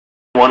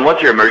911,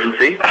 what's your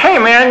emergency? Hey,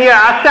 man,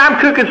 yeah, I'm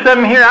cooking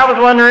something here. I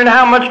was wondering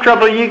how much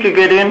trouble you could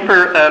get in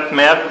for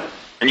meth.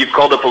 And you've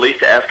called the police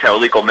to ask how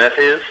illegal meth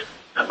is?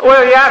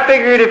 Well, yeah, I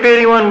figured if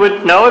anyone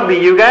would know, it'd be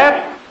you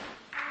guys.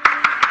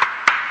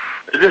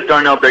 Is this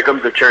Darnell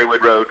Bickham's of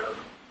Cherrywood Road?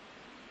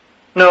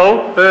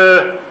 No,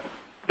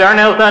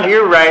 Darnell's not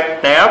here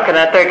right now. Can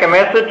I take a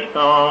message?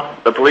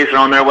 The police are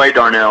on their way,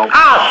 Darnell.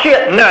 Oh,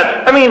 shit,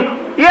 nuts. I mean,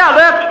 yeah,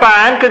 that's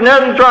fine, 'cause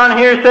nothing's wrong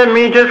here sending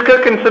me just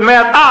cooking some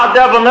meth. Oh,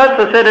 double nuts,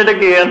 I said it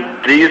again.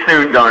 See you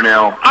soon,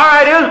 Darnell. All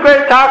right, it was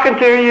great talking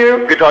to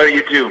you. Good talking to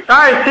you, too. All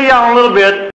right, see y'all in a little bit.